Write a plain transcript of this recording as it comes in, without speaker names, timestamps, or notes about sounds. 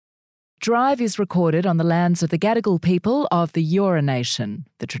Drive is recorded on the lands of the Gadigal people of the Eora Nation,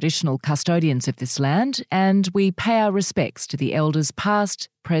 the traditional custodians of this land, and we pay our respects to the elders past,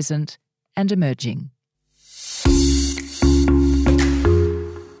 present and emerging.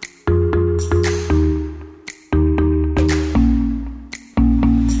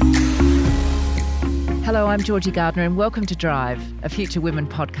 Hello, I'm Georgie Gardner and welcome to Drive, a Future Women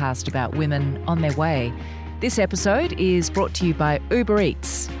podcast about women on their way. This episode is brought to you by Uber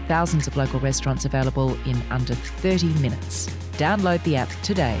Eats. Thousands of local restaurants available in under 30 minutes. Download the app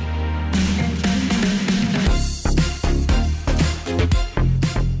today.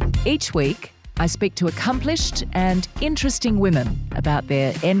 Each week, I speak to accomplished and interesting women about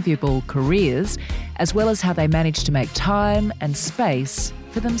their enviable careers, as well as how they manage to make time and space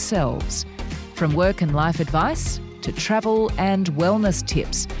for themselves. From work and life advice to travel and wellness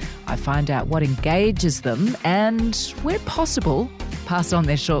tips, I find out what engages them and, where possible, pass on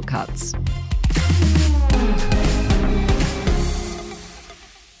their shortcuts.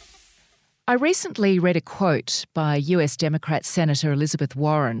 I recently read a quote by US Democrat Senator Elizabeth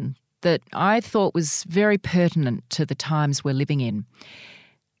Warren that I thought was very pertinent to the times we're living in.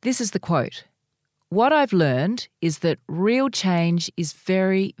 This is the quote: "What I've learned is that real change is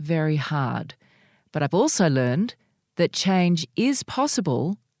very, very hard. But I've also learned that change is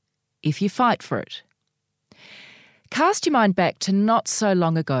possible if you fight for it." Cast your mind back to not so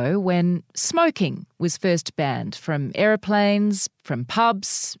long ago when smoking was first banned from aeroplanes, from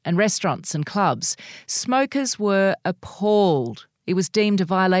pubs and restaurants and clubs. Smokers were appalled. It was deemed a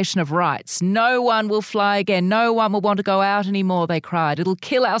violation of rights. "No one will fly again. No one will want to go out anymore," they cried. "It'll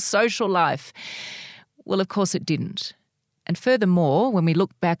kill our social life." Well, of course it didn't. And furthermore, when we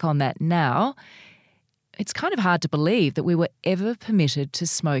look back on that now, it's kind of hard to believe that we were ever permitted to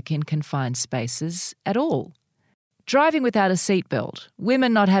smoke in confined spaces at all. Driving without a seatbelt,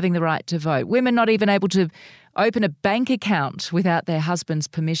 women not having the right to vote, women not even able to open a bank account without their husband's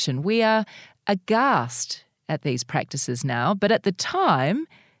permission. We are aghast at these practices now, but at the time,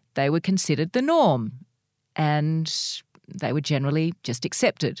 they were considered the norm and they were generally just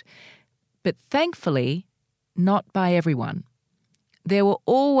accepted. But thankfully, not by everyone. There were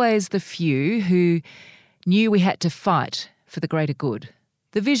always the few who knew we had to fight for the greater good.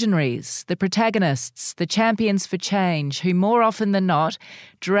 The visionaries, the protagonists, the champions for change, who more often than not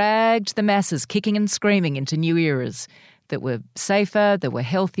dragged the masses kicking and screaming into new eras that were safer, that were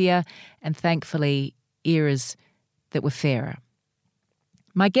healthier, and thankfully eras that were fairer.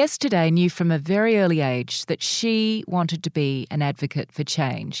 My guest today knew from a very early age that she wanted to be an advocate for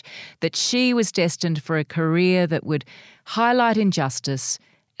change, that she was destined for a career that would highlight injustice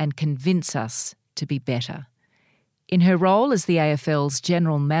and convince us to be better. In her role as the AFL's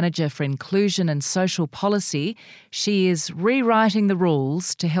General Manager for Inclusion and Social Policy, she is rewriting the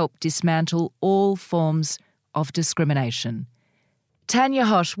rules to help dismantle all forms of discrimination. Tanya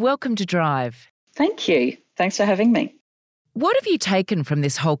Hosch, welcome to Drive. Thank you. Thanks for having me. What have you taken from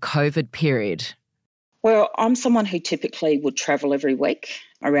this whole COVID period? Well, I'm someone who typically would travel every week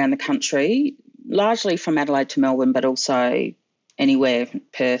around the country, largely from Adelaide to Melbourne, but also anywhere,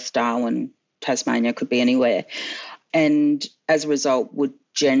 Perth, Darwin, Tasmania, could be anywhere. And as a result, would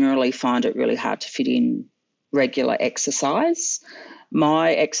generally find it really hard to fit in regular exercise.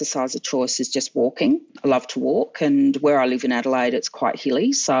 My exercise of choice is just walking. I love to walk, and where I live in Adelaide, it's quite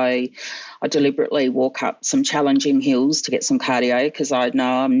hilly. So I deliberately walk up some challenging hills to get some cardio because I know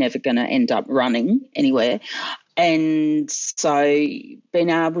I'm never going to end up running anywhere. And so being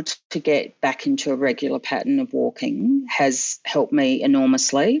able to get back into a regular pattern of walking has helped me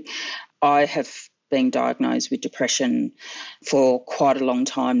enormously. I have been diagnosed with depression for quite a long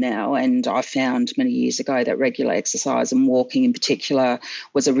time now, and I found many years ago that regular exercise and walking in particular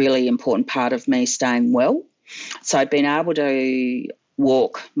was a really important part of me staying well. So being able to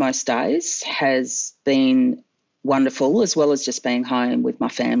walk most days has been wonderful, as well as just being home with my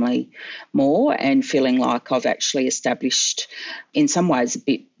family more and feeling like I've actually established in some ways a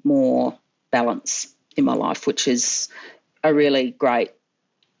bit more balance in my life, which is a really great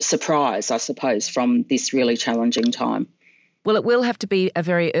surprise, I suppose, from this really challenging time. Well, it will have to be a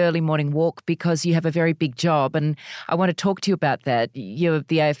very early morning walk because you have a very big job, and I want to talk to you about that. You're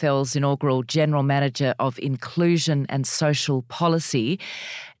the AFL's inaugural General Manager of Inclusion and Social Policy.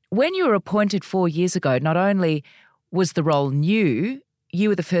 When you were appointed 4 years ago, not only was the role new, you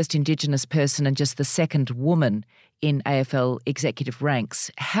were the first Indigenous person and just the second woman in AFL executive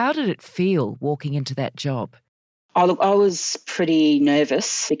ranks. How did it feel walking into that job? I was pretty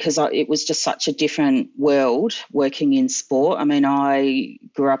nervous because it was just such a different world working in sport. I mean, I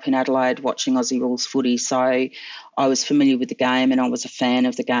grew up in Adelaide watching Aussie rules footy, so I was familiar with the game and I was a fan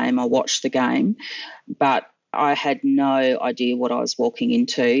of the game. I watched the game, but I had no idea what I was walking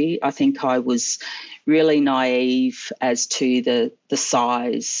into. I think I was really naive as to the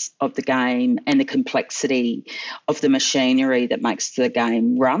size of the game and the complexity of the machinery that makes the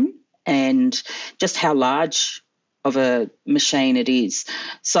game run and just how large of a machine it is.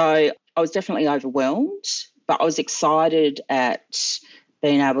 So I was definitely overwhelmed, but I was excited at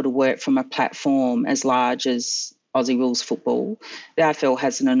being able to work from a platform as large as Aussie Rules Football. The AFL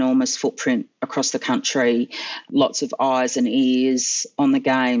has an enormous footprint across the country, lots of eyes and ears on the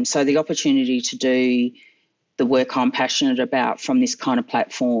game. So the opportunity to do the work I'm passionate about from this kind of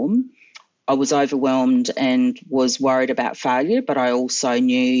platform, I was overwhelmed and was worried about failure, but I also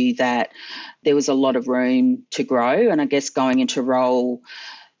knew that there was a lot of room to grow. And I guess going into a role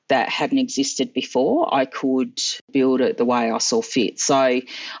that hadn't existed before, I could build it the way I saw fit. So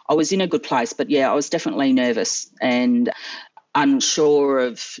I was in a good place, but yeah, I was definitely nervous and unsure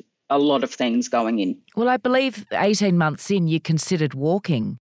of a lot of things going in. Well, I believe 18 months in, you considered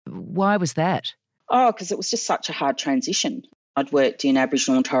walking. Why was that? Oh, because it was just such a hard transition. I'd worked in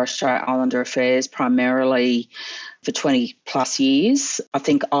Aboriginal and Torres Strait Islander affairs primarily for 20 plus years. I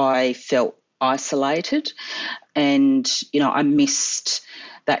think I felt isolated and, I missed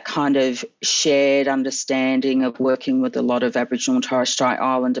that kind of shared understanding of working with a lot of Aboriginal and Torres Strait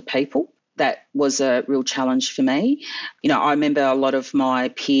Islander people. That was a real challenge for me. I remember a lot of my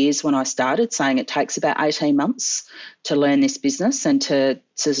peers when I started saying it takes about 18 months to learn this business and to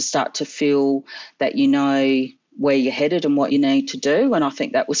start to feel that where you're headed and what you need to do. And I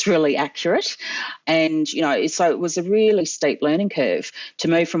think that was really accurate. And, so it was a really steep learning curve to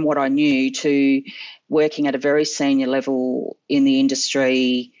move from what I knew to working at a very senior level in the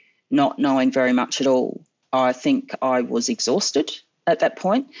industry, not knowing very much at all. I think I was exhausted at that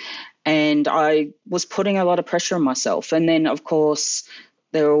point and I was putting a lot of pressure on myself. And then, of course,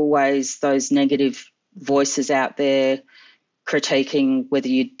 there are always those negative voices out there critiquing whether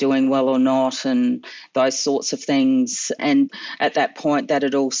you're doing well or not and those sorts of things. And at that point, that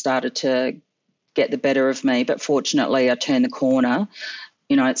had all started to get the better of me. But fortunately, I turned the corner.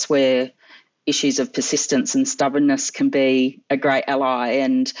 It's where issues of persistence and stubbornness can be a great ally.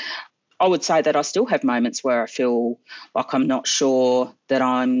 And I would say that I still have moments where I feel like I'm not sure that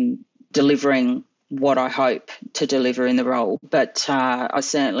I'm delivering what I hope to deliver in the role. But I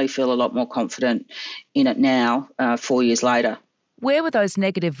certainly feel a lot more confident in it now, 4 years later. Where were those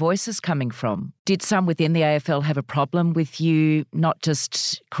negative voices coming from? Did some within the AFL have a problem with you not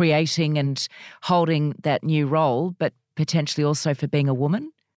just creating and holding that new role, but potentially also for being a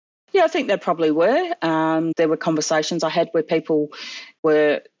woman? Yeah, I think there probably were. There were conversations I had where people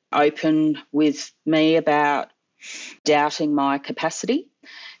were open with me about doubting my capacity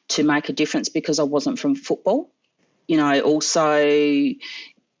to make a difference because I wasn't from football. Also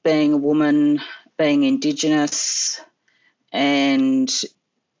being a woman, being Indigenous and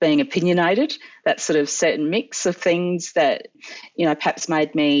being opinionated, that sort of certain mix of things that, perhaps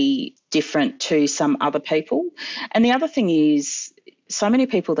made me different to some other people. And the other thing is so many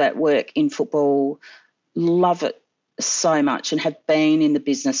people that work in football love it so much and have been in the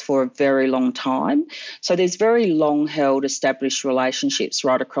business for a very long time. So there's very long-held established relationships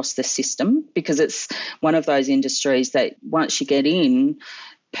right across the system because it's one of those industries that once you get in,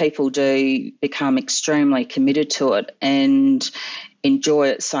 people do become extremely committed to it and enjoy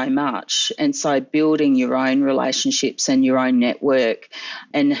it so much. And so building your own relationships and your own network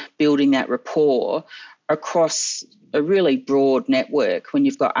and building that rapport across a really broad network when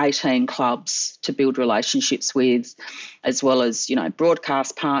you've got 18 clubs to build relationships with, as well as,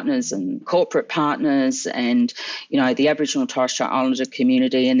 broadcast partners and corporate partners and, the Aboriginal and Torres Strait Islander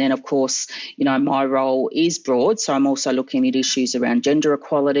community. And then, of course, my role is broad. So I'm also looking at issues around gender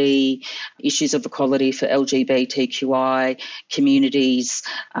equality, issues of equality for LGBTQI communities,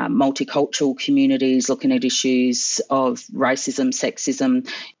 multicultural communities, looking at issues of racism,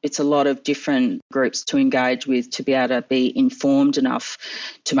 sexism. It's a lot of different groups to engage with to be able to be informed enough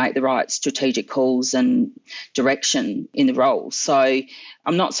to make the right strategic calls and direction in the role. So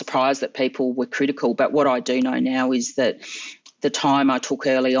I'm not surprised that people were critical, but what I do know now is that the time I took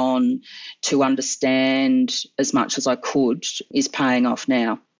early on to understand as much as I could is paying off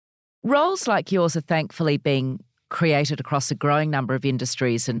now. Roles like yours are thankfully being created across a growing number of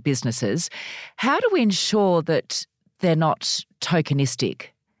industries and businesses. How do we ensure that they're not tokenistic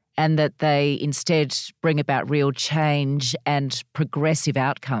and that they instead bring about real change and progressive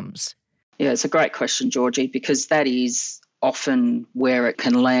outcomes? Yeah, it's a great question, Georgie, because that is often where it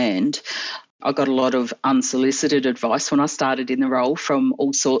can land. I got a lot of unsolicited advice when I started in the role from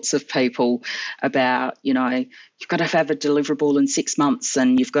all sorts of people about, you've got to have a deliverable in 6 months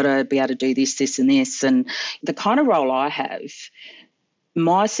and you've got to be able to do this, this and this. And the kind of role I have,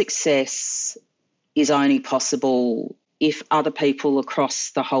 my success is only possible if other people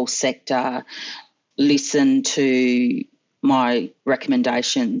across the whole sector listen to my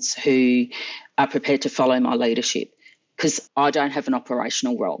recommendations, who are prepared to follow my leadership, because I don't have an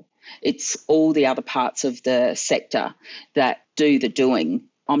operational role. It's all the other parts of the sector that do the doing.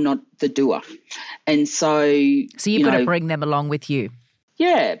 I'm not the doer. And so you've got to bring them along with you.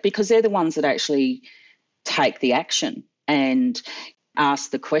 Yeah, because they're the ones that actually take the action and ask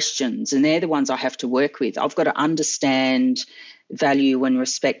the questions, and they're the ones I have to work with. I've got to understand, value and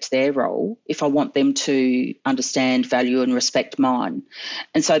respect their role if I want them to understand, value and respect mine.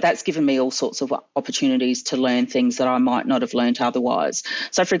 And so that's given me all sorts of opportunities to learn things that I might not have learnt otherwise.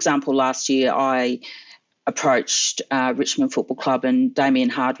 So, for example, last year I approached Richmond Football Club and Damien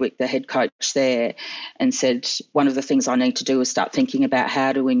Hardwick, the head coach there, and said one of the things I need to do is start thinking about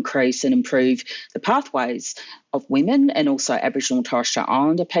how to increase and improve the pathways of women and also Aboriginal and Torres Strait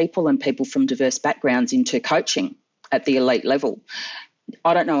Islander people and people from diverse backgrounds into coaching at the elite level.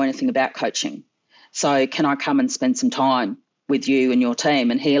 I don't know anything about coaching, so can I come and spend some time with you and your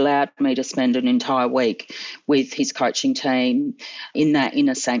team? And he allowed me to spend an entire week with his coaching team in that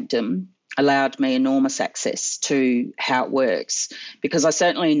inner sanctum, allowed me enormous access to how it works, because I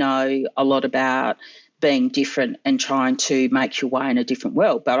certainly know a lot about being different and trying to make your way in a different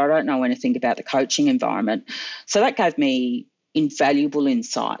world, but I don't know anything about the coaching environment. So that gave me invaluable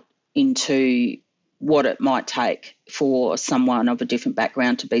insight into what it might take for someone of a different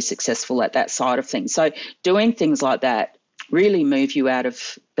background to be successful at that side of things. So doing things like that really move you out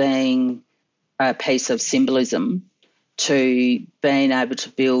of being a piece of symbolism to being able to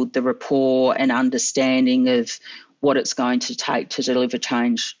build the rapport and understanding of what it's going to take to deliver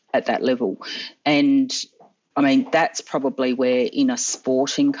change at that level. And, I mean, that's probably where in a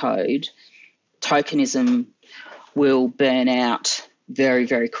sporting code, tokenism will burn out very,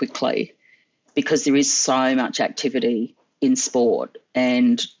 very quickly, because there is so much activity in sport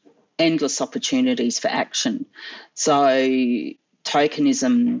and endless opportunities for action. So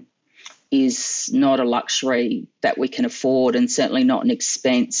tokenism is not a luxury that we can afford, and certainly not an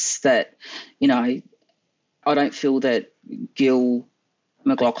expense that, I don't feel that Gil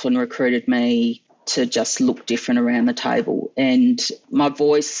McLachlan recruited me to just look different around the table. And my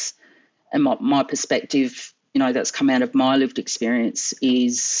voice and my perspective, that's come out of my lived experience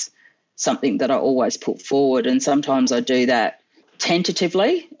is something that I always put forward. And sometimes I do that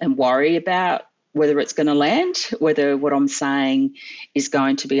tentatively and worry about whether it's going to land, whether what I'm saying is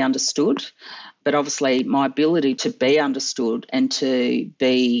going to be understood. But obviously my ability to be understood and to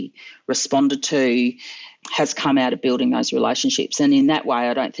be responded to has come out of building those relationships. And in that way,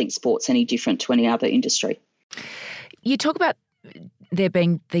 I don't think sport's any different to any other industry. You talk about there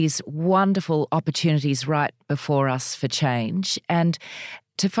being these wonderful opportunities right before us for change, and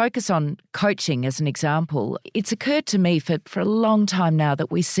to focus on coaching as an example, it's occurred to me for a long time now that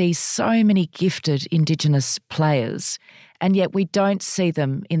we see so many gifted Indigenous players, and yet we don't see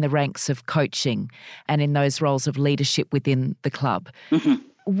them in the ranks of coaching and in those roles of leadership within the club. Mm-hmm.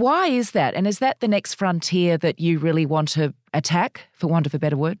 Why is that? And is that the next frontier that you really want to attack, for want of a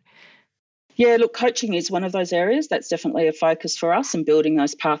better word? Yeah, look, coaching is one of those areas that's definitely a focus for us, and building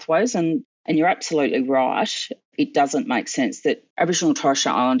those pathways. And you're absolutely right. It doesn't make sense that Aboriginal and Torres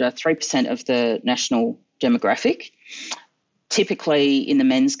Strait Islander, 3% of the national demographic, typically in the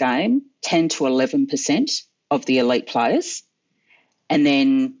men's game, 10 to 11% of the elite players, and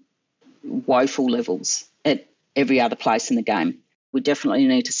then woeful levels at every other place in the game. We definitely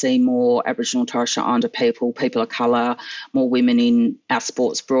need to see more Aboriginal and Torres Strait Islander people of colour, more women in our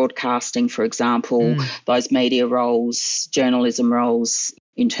sports broadcasting, for example, those media roles, journalism roles,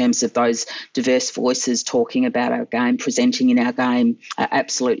 in terms of those diverse voices talking about our game, presenting in our game, are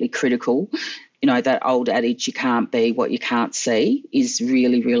absolutely critical. That old adage, you can't be what you can't see, is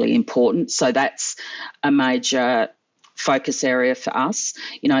really, really important. So that's a major focus area for us.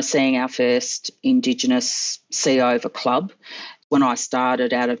 Seeing our first Indigenous CEO of a club. When I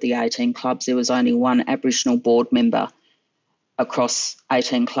started, out of the 18 clubs, there was only one Aboriginal board member across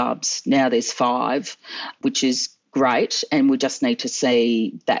 18 clubs. Now there's 5, which is great, and we just need to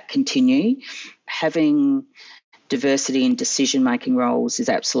see that continue. Having diversity in decision-making roles is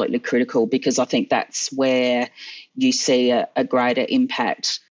absolutely critical, because I think that's where you see a greater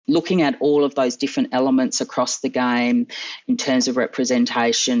impact looking at all of those different elements across the game in terms of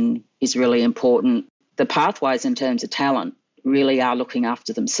representation is really important. The pathways in terms of talent really are looking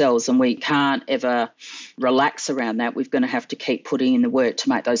after themselves, and we can't ever relax around that. We're going to have to keep putting in the work to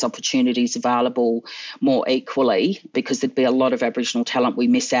make those opportunities available more equally, because there'd be a lot of Aboriginal talent we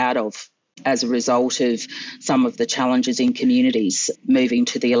miss out of as a result of some of the challenges in communities moving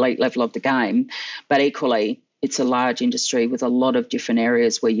to the elite level of the game. But equally, it's a large industry with a lot of different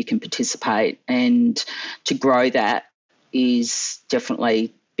areas where you can participate, and to grow that is definitely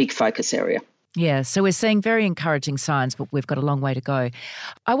a big focus area. Yeah, so we're seeing very encouraging signs, but we've got a long way to go.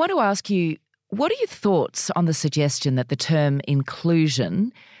 I want to ask you, what are your thoughts on the suggestion that the term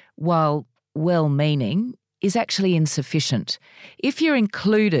inclusion, while well-meaning, is actually insufficient? If you're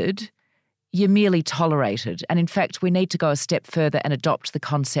included, you're merely tolerated. And in fact, we need to go a step further and adopt the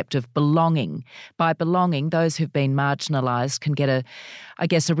concept of belonging. By belonging, those who've been marginalised can get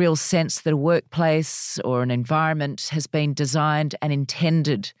a real sense that a workplace or an environment has been designed and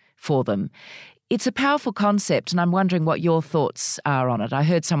intended for them. It's a powerful concept, and I'm wondering what your thoughts are on it. I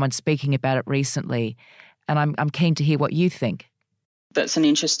heard someone speaking about it recently, and I'm keen to hear what you think. That's an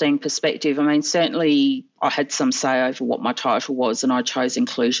interesting perspective. I mean, certainly I had some say over what my title was, and I chose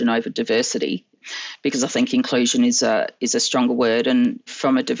inclusion over diversity because I think inclusion is a stronger word. And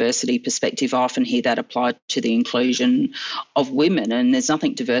from a diversity perspective, I often hear that applied to the inclusion of women, and there's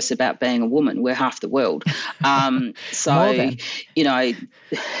nothing diverse about being a woman. We're half the world. Yeah,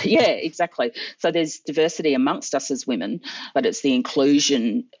 exactly. So there's diversity amongst us as women, but it's the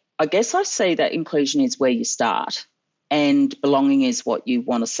inclusion. I guess I see that inclusion is where you start, and belonging is what you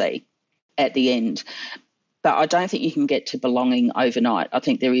want to see at the end. But I don't think you can get to belonging overnight. I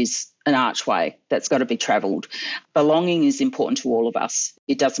think there is an archway that's got to be travelled. Belonging is important to all of us.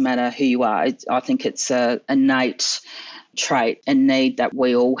 It doesn't matter who you are. I think it's an innate trait and need that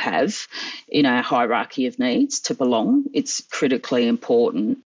we all have in our hierarchy of needs to belong. It's critically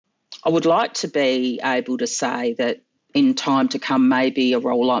important. I would like to be able to say that in time to come, maybe a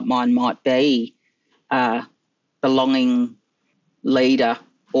role like mine might be a belonging leader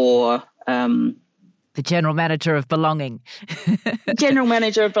or the general manager of belonging. General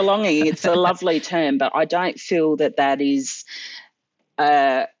manager of belonging. It's a lovely term, but I don't feel that is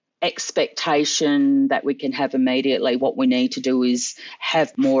an expectation that we can have immediately. What we need to do is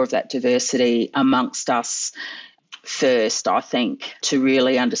have more of that diversity amongst us first, I think, to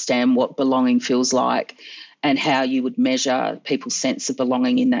really understand what belonging feels like and how you would measure people's sense of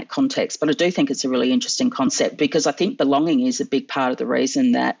belonging in that context. But I do think it's a really interesting concept, because I think belonging is a big part of the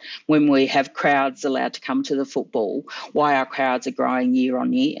reason that when we have crowds allowed to come to the football, why our crowds are growing year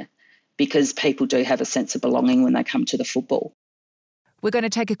on year, because people do have a sense of belonging when they come to the football. We're going to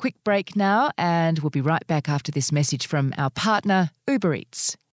take a quick break now, and we'll be right back after this message from our partner, Uber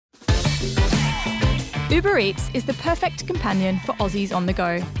Eats. Uber Eats is the perfect companion for Aussies on the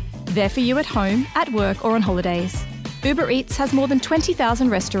go. There for you at home, at work or on holidays. Uber Eats has more than 20,000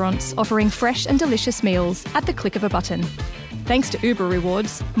 restaurants offering fresh and delicious meals at the click of a button. Thanks to Uber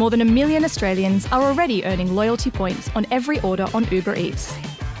Rewards, more than 1 million Australians are already earning loyalty points on every order on Uber Eats.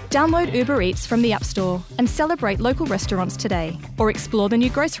 Download Uber Eats from the App Store and celebrate local restaurants today, or explore the new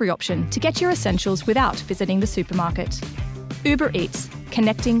grocery option to get your essentials without visiting the supermarket. Uber Eats,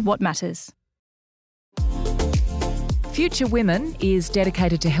 connecting what matters. Future Women is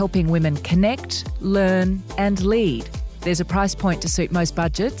dedicated to helping women connect, learn and lead. There's a price point to suit most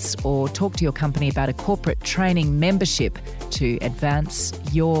budgets, or talk to your company about a corporate training membership to advance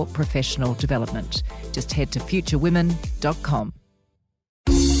your professional development. Just head to futurewomen.com.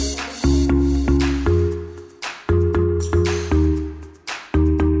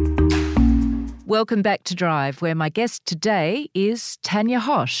 Welcome back to Drive, where my guest today is Tanya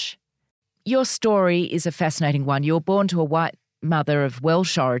Hosch. Your story is a fascinating one. You're born to a white mother of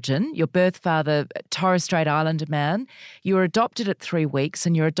Welsh origin. Your birth father, Torres Strait Islander man. You were adopted at 3 weeks,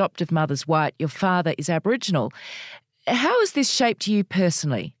 and your adoptive mother's white. Your father is Aboriginal. How has this shaped you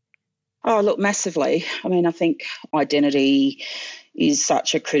personally? Oh, look, massively. I mean, I think identity is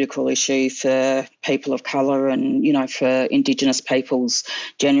such a critical issue for people of colour and, you know, for Indigenous peoples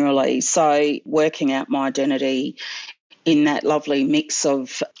generally. So working out my identity in that lovely mix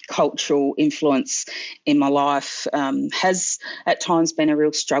of cultural influence in my life has at times been a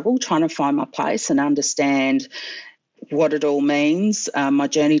real struggle, trying to find my place and understand what it all means. My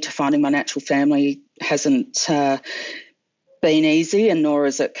journey to finding my natural family hasn't been easy, and nor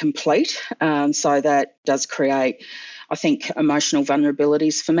is it complete. So that does create, I think, emotional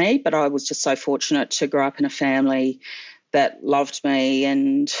vulnerabilities for me. But I was just so fortunate to grow up in a family that loved me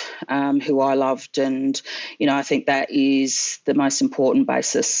and who I loved. And, I think that is the most important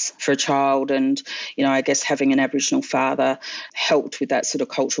basis for a child. And, I guess having an Aboriginal father helped with that sort of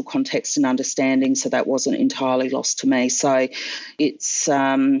cultural context and understanding, so that wasn't entirely lost to me. So it's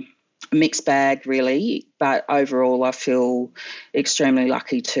a mixed bag, really, but overall I feel extremely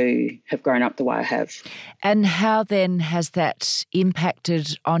lucky to have grown up the way I have. And how then has that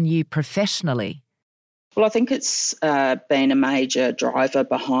impacted on you professionally? Well, I think it's been a major driver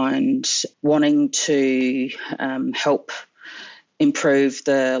behind wanting to help improve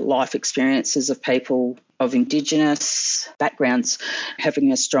the life experiences of people of Indigenous backgrounds,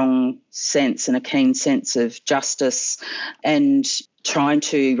 having a strong sense and a keen sense of justice, and trying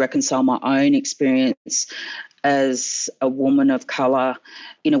to reconcile my own experience as a woman of colour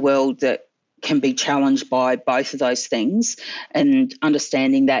in a world that can be challenged by both of those things, and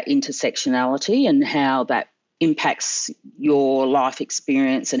understanding that intersectionality and how that impacts your life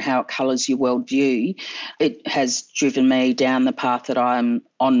experience and how it colours your worldview. It has driven me down the path that I'm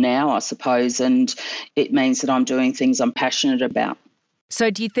on now, I suppose, and it means that I'm doing things I'm passionate about.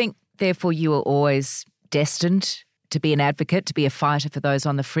 So do you think, therefore, you were always destined to be an advocate, to be a fighter for those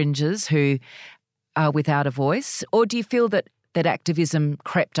on the fringes who are without a voice? Or do you feel that activism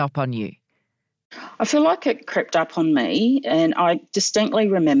crept up on you? I feel like it crept up on me, and I distinctly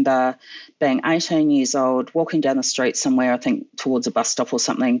remember being 18 years old, walking down the street somewhere, I think towards a bus stop or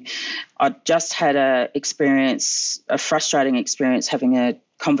something. I just had a frustrating experience, having a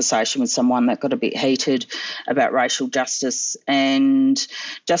conversation with someone that got a bit heated about racial justice, and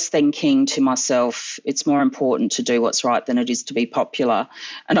just thinking to myself, it's more important to do what's right than it is to be popular.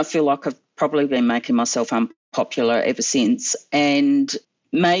 And I feel like I've probably been making myself unpopular ever since. And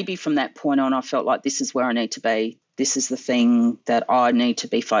maybe from that point on, I felt like this is where I need to be. This is the thing that I need to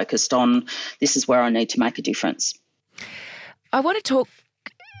be focused on. This is where I need to make a difference. I want to talk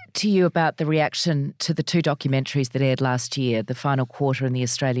to you about the reaction to the two documentaries that aired last year, The Final Quarter and The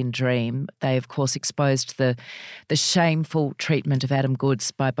Australian Dream. They, of course, exposed the shameful treatment of Adam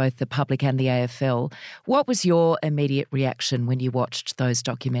Goodes by both the public and the AFL. What was your immediate reaction when you watched those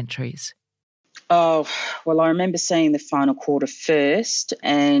documentaries? Oh, well, I remember seeing The Final Quarter first,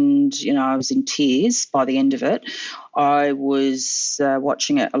 and, I was in tears by the end of it. I was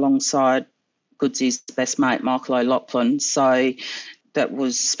watching it alongside Goodes' best mate, Michael O'Loughlin, so that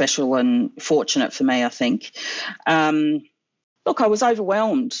was special and fortunate for me, I think. Look, I was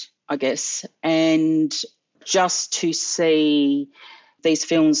overwhelmed, I guess, and just to see these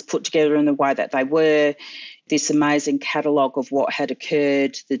films put together in the way that they were, this amazing catalogue of what had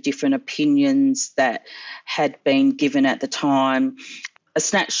occurred, the different opinions that had been given at the time, a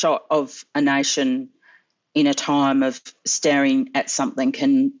snapshot of a nation in a time of staring at something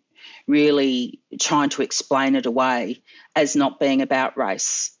and really trying to explain it away as not being about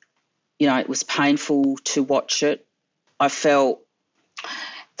race. It was painful to watch it. I felt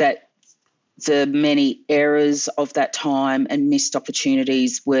that the many errors of that time and missed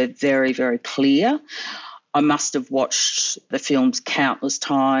opportunities were very, very clear. I must have watched the films countless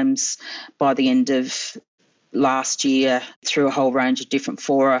times by the end of last year through a whole range of different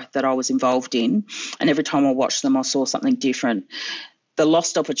fora that I was involved in, and every time I watched them I saw something different. The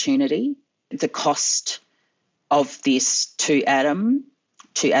lost opportunity, the cost of this to Adam,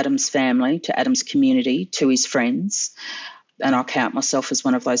 to Adam's family, to Adam's community, to his friends, and I count myself as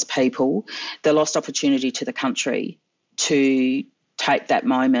one of those people, the lost opportunity to the country to take that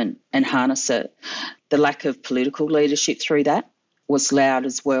moment and harness it. The lack of political leadership through that was loud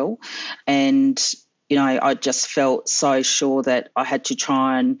as well. And, I just felt so sure that I had to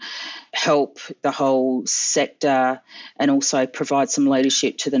try and help the whole sector and also provide some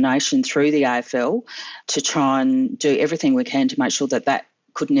leadership to the nation through the AFL to try and do everything we can to make sure that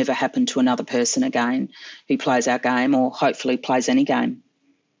could never happen to another person again who plays our game, or hopefully plays any game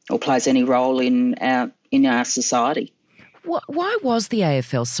or plays any role in our society. Why was the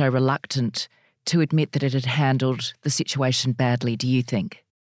AFL so reluctant to admit that it had handled the situation badly, do you think?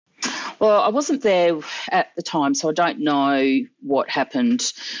 Well, I wasn't there at the time, so I don't know what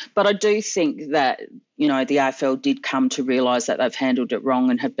happened. But I do think that, the AFL did come to realise that they've handled it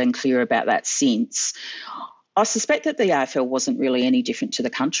wrong and have been clear about that since. I suspect that the AFL wasn't really any different to the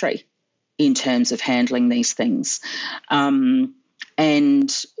country in terms of handling these things, and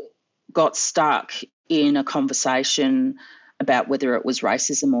got stuck in a conversation about whether it was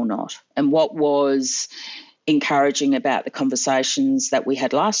racism or not. And what was encouraging about the conversations that we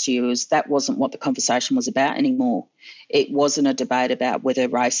had last year was that wasn't what the conversation was about anymore. It wasn't a debate about whether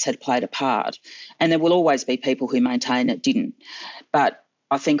race had played a part. And there will always be people who maintain it didn't. But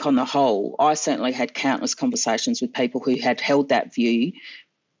I think on the whole, I certainly had countless conversations with people who had held that view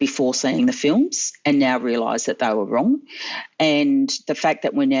before seeing the films and now realise that they were wrong. And the fact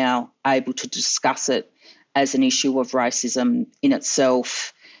that we're now able to discuss it as an issue of racism in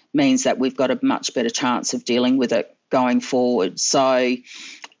itself means that we've got a much better chance of dealing with it going forward. So,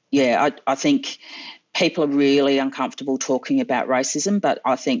 yeah, I think people are really uncomfortable talking about racism, but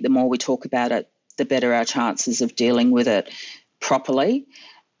I think the more we talk about it, the better our chances of dealing with it properly.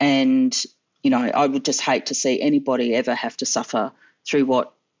 And, you know, I would just hate to see anybody ever have to suffer through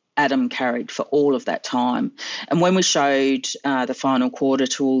what Adam carried for all of that time. And when we showed the final quarter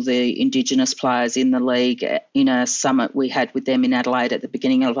to all the Indigenous players in the league in a summit we had with them in Adelaide at the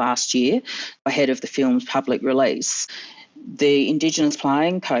beginning of last year, ahead of the film's public release, the Indigenous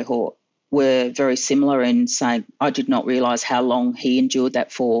playing cohort were very similar in saying, I did not realise how long he endured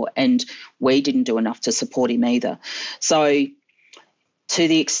that for, and we didn't do enough to support him either. So to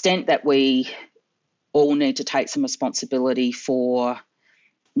the extent that we all need to take some responsibility for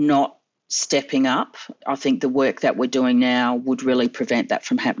not stepping up, I think the work that we're doing now would really prevent that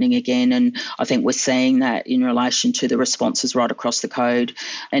from happening again. And I think we're seeing that in relation to the responses right across the code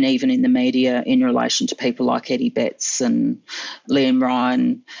and even in the media in relation to people like Eddie Betts and Liam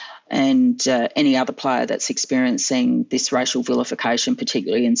Ryan and any other player that's experiencing this racial vilification,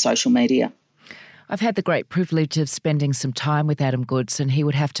 particularly in social media. I've had the great privilege of spending some time with Adam Goodes, and he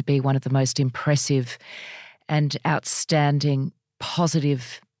would have to be one of the most impressive and outstanding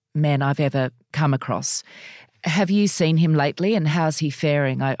positive men I've ever come across. Have you seen him lately, and how's he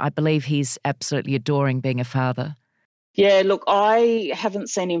faring? I believe he's absolutely adoring being a father. Yeah, look, I haven't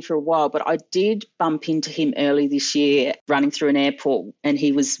seen him for a while, but I did bump into him early this year running through an airport, and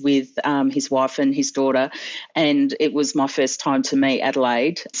he was with his wife and his daughter, and it was my first time to meet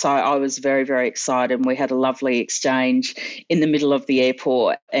Adelaide. So I was very, very excited, and we had a lovely exchange in the middle of the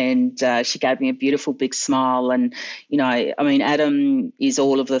airport, and she gave me a beautiful big smile. And, you know, I mean, Adam is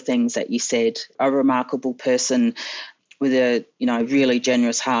all of the things that you said, a remarkable person with a, you know, really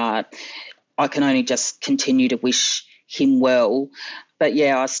generous heart. I can only just continue to wish him well, but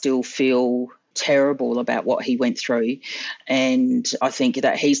yeah, I still feel terrible about what he went through, and I think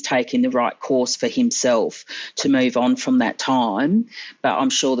that he's taken the right course for himself to move on from that time, but I'm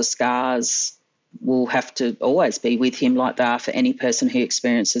sure the scars will have to always be with him like they are for any person who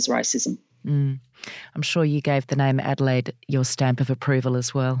experiences racism. I'm sure you gave the name Adelaide your stamp of approval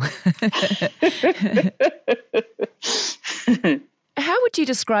as well. How would you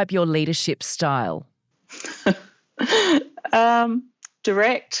describe your leadership style?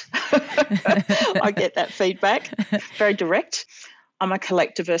 Direct. I get that feedback. Very direct. I'm a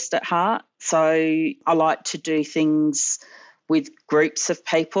collectivist at heart, so I like to do things with groups of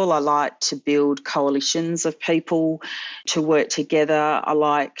people. I like to build coalitions of people to work together. I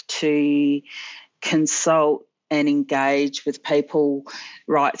like to consult and engage with people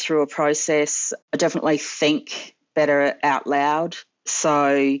right through a process. I definitely think better out loud.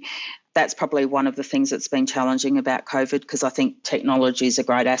 So that's probably one of the things that's been challenging about COVID, because I think technology is a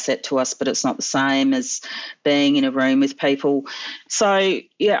great asset to us, but it's not the same as being in a room with people. So,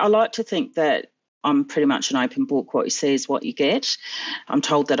 yeah, I like to think that I'm pretty much an open book. What you see is what you get. I'm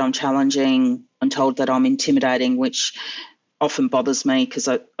told that I'm challenging. I'm told that I'm intimidating, which often bothers me because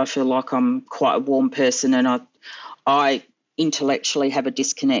I feel like I'm quite a warm person, and I intellectually have a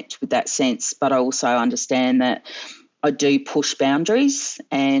disconnect with that sense, but I also understand that I do push boundaries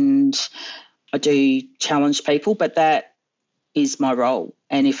and I do challenge people, but that is my role.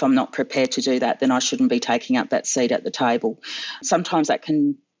 And if I'm not prepared to do that, then I shouldn't be taking up that seat at the table. Sometimes that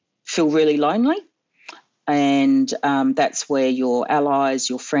can feel really lonely, and that's where your allies,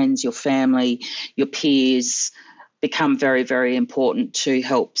 your friends, your family, your peers become very, very important to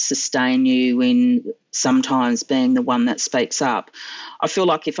help sustain you in sometimes being the one that speaks up. I feel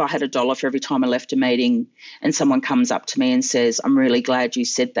like if I had $1 for every time I left a meeting and someone comes up to me and says, I'm really glad you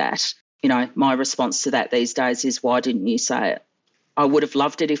said that, you know, my response to that these days is, why didn't you say it? I would have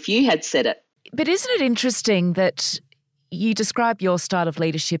loved it if you had said it. But isn't it interesting that you describe your style of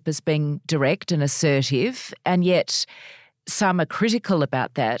leadership as being direct and assertive, and yet some are critical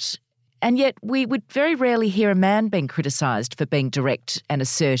about that? And yet we would very rarely hear a man being criticised for being direct and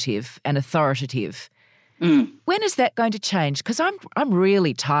assertive and authoritative. When is that going to change? Because I'm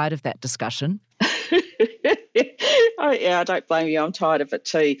really tired of that discussion. Oh, yeah, I don't blame you. I'm tired of it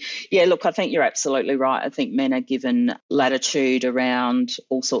too. Yeah, look, I think you're absolutely right. I think men are given latitude around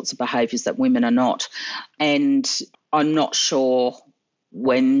all sorts of behaviours that women are not. And I'm not sure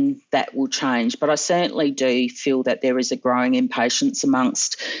when that will change. But I certainly do feel that there is a growing impatience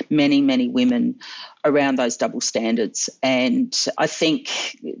amongst many, many women around those double standards. And I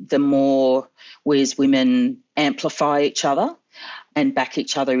think the more we as women amplify each other and back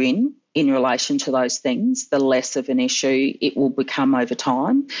each other in relation to those things, the less of an issue it will become over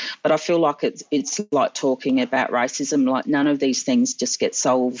time. But I feel like it's like talking about racism, like none of these things just get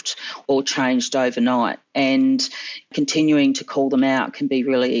solved or changed overnight. And continuing to call them out can be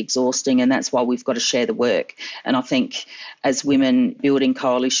really exhausting, and that's why we've got to share the work. And I think as women building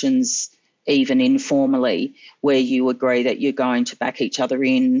coalitions, even informally, where you agree that you're going to back each other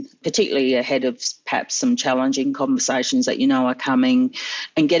in, particularly ahead of perhaps some challenging conversations that you know are coming,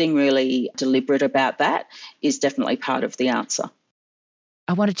 and getting really deliberate about that is definitely part of the answer.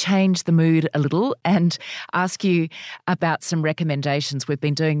 I want to change the mood a little and ask you about some recommendations. We've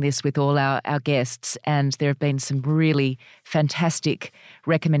been doing this with all our guests, and there have been some really fantastic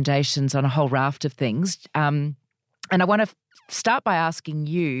recommendations on a whole raft of things. And I want to start by asking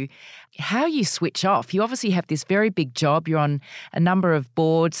you how you switch off. You obviously have this very big job. You're on a number of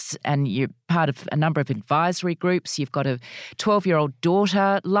boards and you're part of a number of advisory groups. You've got a 12-year-old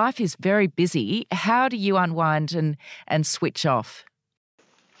daughter. Life is very busy. How do you unwind and switch off?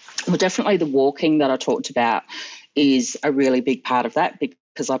 Well, definitely the walking that I talked about is a really big part of that,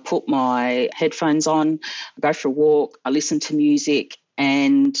 because I put my headphones on, I go for a walk, I listen to music,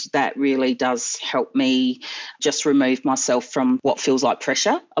 and that really does help me just remove myself from what feels like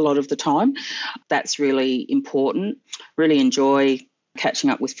pressure a lot of the time. That's really important. Really enjoy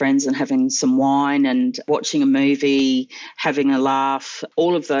catching up with friends and having some wine and watching a movie, having a laugh,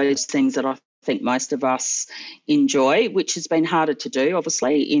 all of those things that I think most of us enjoy, which has been harder to do,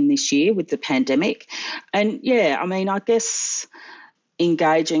 obviously, in this year with the pandemic. And, yeah, I mean, I guess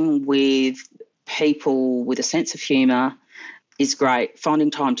engaging with people with a sense of humour is great. Finding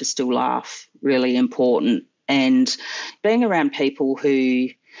time to still laugh, really important. And being around people who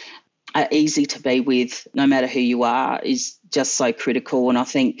are easy to be with, no matter who you are, is just so critical. And I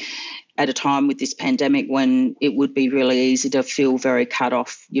think at a time with this pandemic when it would be really easy to feel very cut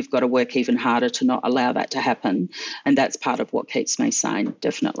off, you've got to work even harder to not allow that to happen. And that's part of what keeps me sane,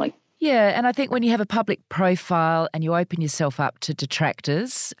 definitely. Yeah, and I think when you have a public profile and you open yourself up to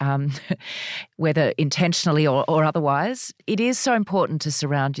detractors, whether intentionally or otherwise, it is so important to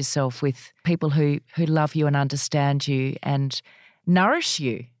surround yourself with people who love you and understand you and nourish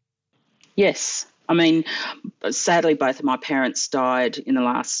you. Yes. I mean, sadly, both of my parents died in the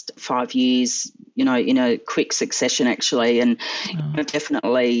last 5 years, in a quick succession, actually. And I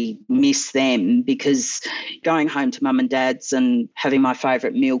definitely miss them, because going home to mum and dad's and having my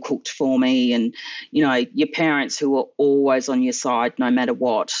favourite meal cooked for me and, your parents who are always on your side no matter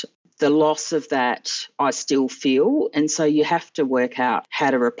what, the loss of that I still feel. And so you have to work out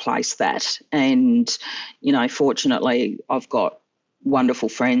how to replace that. And, fortunately, I've got wonderful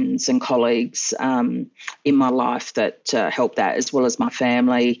friends and colleagues in my life that help that, as well as my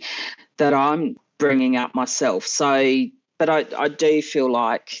family that I'm bringing up myself. So, but I do feel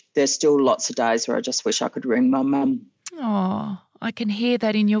like there's still lots of days where I just wish I could ring my mum. Oh, I can hear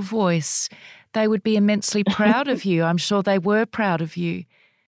that in your voice. They would be immensely proud of you. I'm sure they were proud of you.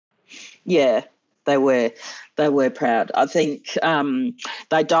 Yeah, they were. They were proud. I think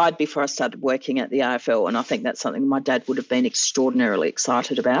they died before I started working at the AFL, and I think that's something my dad would have been extraordinarily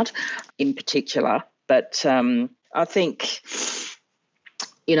excited about in particular. But I think,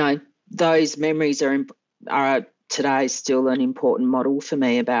 those memories are today still an important model for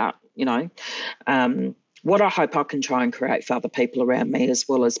me about, what I hope I can try and create for other people around me, as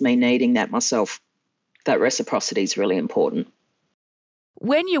well as me needing that myself. That reciprocity is really important.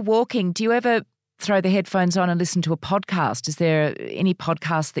 When you're walking, do you ever throw the headphones on and listen to a podcast? Is there any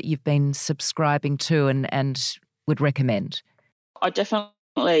podcast that you've been subscribing to and would recommend? I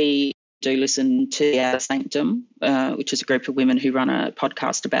definitely do listen to The Outer Sanctum, which is a group of women who run a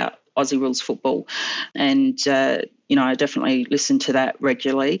podcast about Aussie rules football. And, I definitely listen to that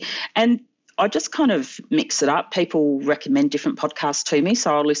regularly. And I just kind of mix it up. People recommend different podcasts to me,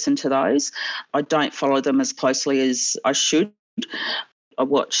 so I'll listen to those. I don't follow them as closely as I should. I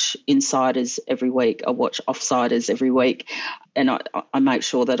watch Insiders every week. I watch Offsiders every week, and I make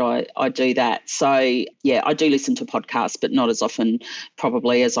sure that I do that. So, yeah, I do listen to podcasts, but not as often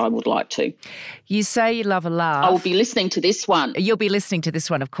probably as I would like to. You say you love a laugh. I will be listening to this one. You'll be listening to this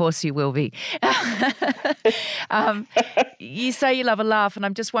one. Of course you will be. You say you love a laugh, and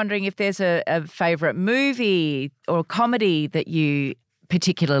I'm just wondering if there's a favourite movie or comedy that you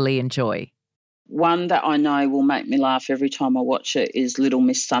particularly enjoy. One that I know will make me laugh every time I watch it is Little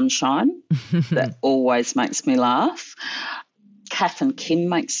Miss Sunshine. That always makes me laugh. Kath and Kim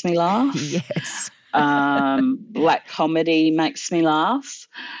makes me laugh. Yes. Black comedy makes me laugh.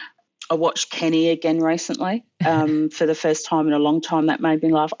 I watched Kenny again recently for the first time in a long time. That made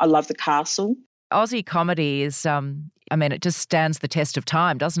me laugh. I love The Castle. Aussie comedy is, it just stands the test of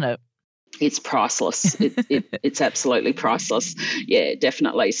time, doesn't it? It's priceless. It's absolutely priceless. Yeah,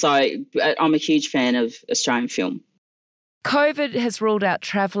 definitely. So I'm a huge fan of Australian film. COVID has ruled out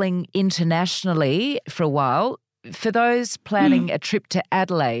travelling internationally for a while. For those planning a trip to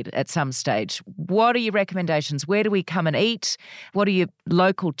Adelaide at some stage, what are your recommendations? Where do we come and eat? What are your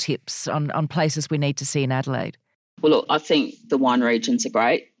local tips on places we need to see in Adelaide? Well, look, I think the wine regions are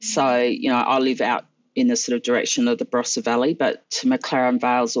great. So, I live out in the sort of direction of the Barossa Valley, but McLaren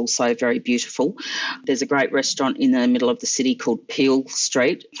Vale is also very beautiful. There's a great restaurant in the middle of the city called Peel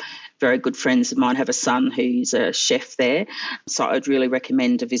Street. Very good friends of mine have a son who's a chef there. So I'd really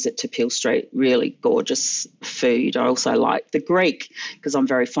recommend a visit to Peel Street. Really gorgeous food. I also like the Greek because I'm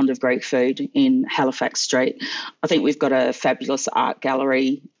very fond of Greek food in Halifax Street. I think we've got a fabulous art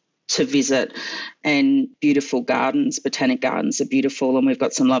gallery to visit and beautiful gardens. Botanic Gardens are beautiful, and we've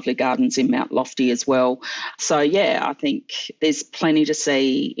got some lovely gardens in Mount Lofty as well. So, I think there's plenty to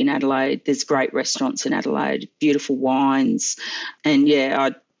see in Adelaide. There's great restaurants in Adelaide, beautiful wines, and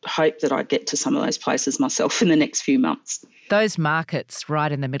I hope that I get to some of those places myself in the next few months. Those markets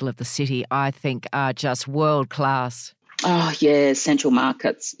right in the middle of the city, I think, are just world class. Oh, yeah, central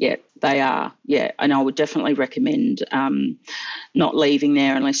markets. Yeah, they are. Yeah, and I would definitely recommend not leaving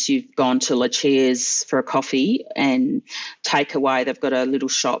there unless you've gone to Lucia's for a coffee and take away. They've got a little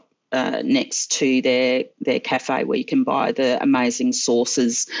shop next to their cafe where you can buy the amazing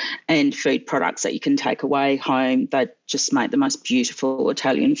sauces and food products that you can take away home. They just make the most beautiful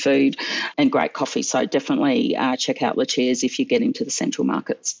Italian food and great coffee. So definitely check out Lucia's if you get into the central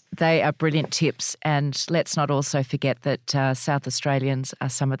markets. They are brilliant tips. And let's not also forget that South Australians are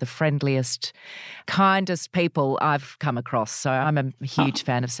some of the friendliest, kindest people I've come across. So I'm a huge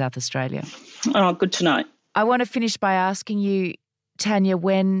fan of South Australia. Oh, good to know. I want to finish by asking you, Tanya,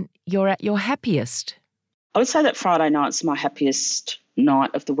 when you're at your happiest? I would say that Friday night's my happiest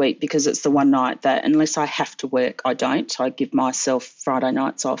night of the week because it's the one night that unless I have to work, I don't. I give myself Friday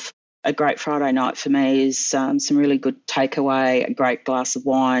nights off. A great Friday night for me is some really good takeaway, a great glass of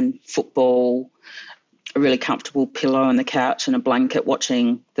wine, football, a really comfortable pillow on the couch and a blanket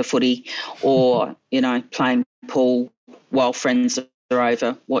watching the footy or, playing pool while friends are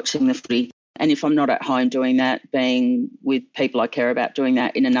over watching the footy. And if I'm not at home doing that, being with people I care about doing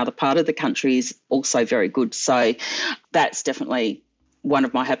that in another part of the country is also very good. So that's definitely one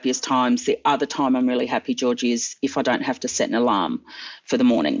of my happiest times. The other time I'm really happy, Georgie, is if I don't have to set an alarm for the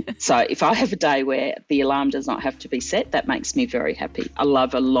morning. So if I have a day where the alarm does not have to be set, that makes me very happy. I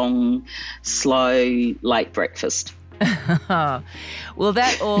love a long, slow, late breakfast. Well,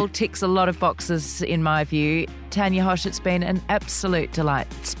 that all ticks a lot of boxes in my view. Tanya Hosch, it's been an absolute delight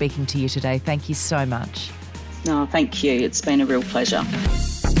speaking to you today. Thank you so much. No, thank you. It's been a real pleasure.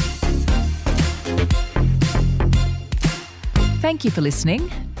 Thank you for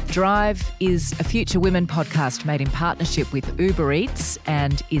listening. Drive is a Future Women podcast made in partnership with Uber Eats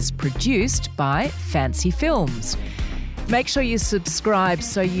and is produced by Fancy Films. Make sure you subscribe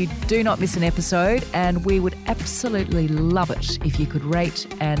so you do not miss an episode, and we would absolutely love it if you could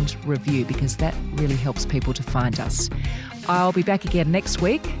rate and review because that really helps people to find us. I'll be back again next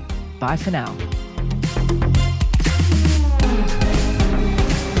week. Bye for now.